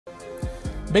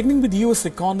Beginning with the US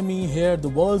economy here, the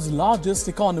world's largest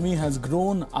economy has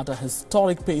grown at a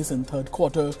historic pace in third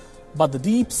quarter, but the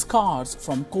deep scars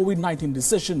from COVID-19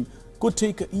 recession could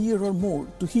take a year or more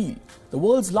to heal. The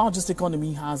world's largest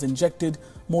economy has injected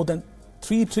more than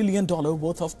 $3 trillion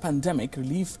worth of pandemic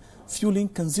relief, fueling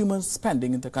consumer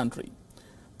spending in the country,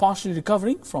 partially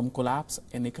recovering from collapse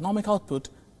in economic output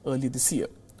early this year.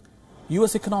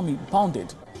 US economy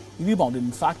rebounded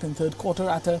in fact in third quarter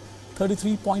at a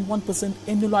 33.1%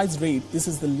 annualized rate. This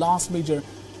is the last major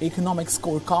economic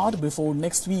scorecard before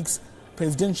next week's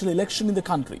presidential election in the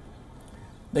country.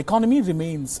 The economy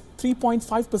remains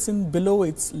 3.5% below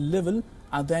its level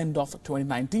at the end of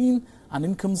 2019 and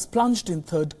incomes plunged in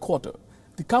third quarter.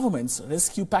 The government's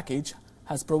rescue package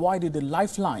has provided a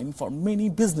lifeline for many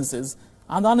businesses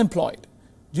and unemployed,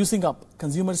 juicing up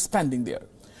consumer spending there,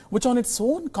 which on its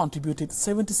own contributed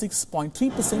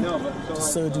 76.3% to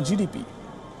surge in GDP.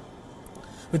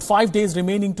 With 5 days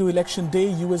remaining to election day,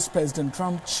 US President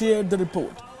Trump chaired the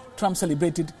report. Trump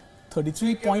celebrated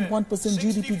 33.1%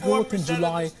 GDP growth in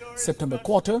July-September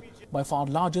quarter, by far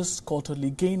largest quarterly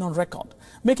gain on record,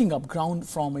 making up ground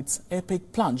from its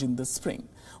epic plunge in the spring,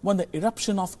 when the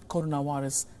eruption of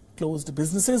coronavirus closed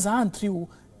businesses and threw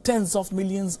tens of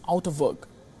millions out of work.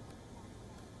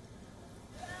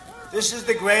 This is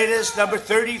the greatest number,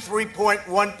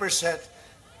 33.1%.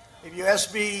 If you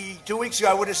asked me 2 weeks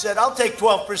ago, I would have said, I'll take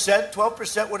 12%.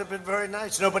 12% would have been very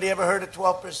nice. Nobody ever heard of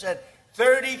 12%.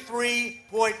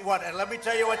 33.1. And let me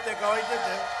tell you what they're going to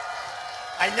do.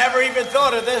 I never even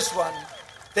thought of this one.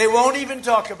 They won't even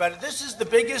talk about it. This is the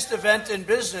biggest event in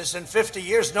business in 50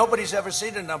 years. Nobody's ever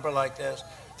seen a number like this.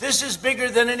 This is bigger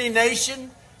than any nation.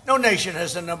 No nation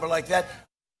has a number like that.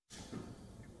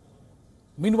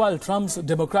 Meanwhile, Trump's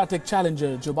Democratic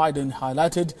challenger Joe Biden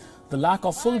highlighted the lack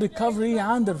of full recovery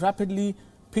and the rapidly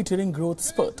petering growth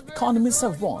spurt. Economists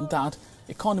have warned that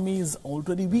economy is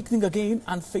already weakening again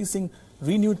and facing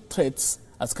renewed threats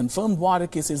as confirmed virus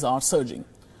cases are surging.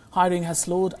 Hiring has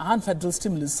slowed and federal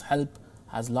stimulus help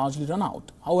has largely run out.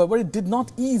 However, it did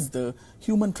not ease the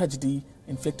human tragedy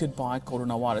inflicted by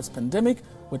coronavirus pandemic,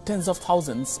 with tens of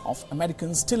thousands of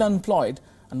Americans still unemployed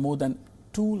and more than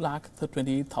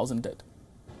 228,000 dead.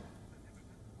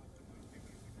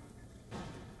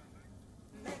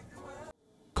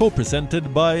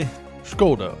 Co-presented by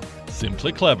Skoda.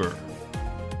 Simply clever.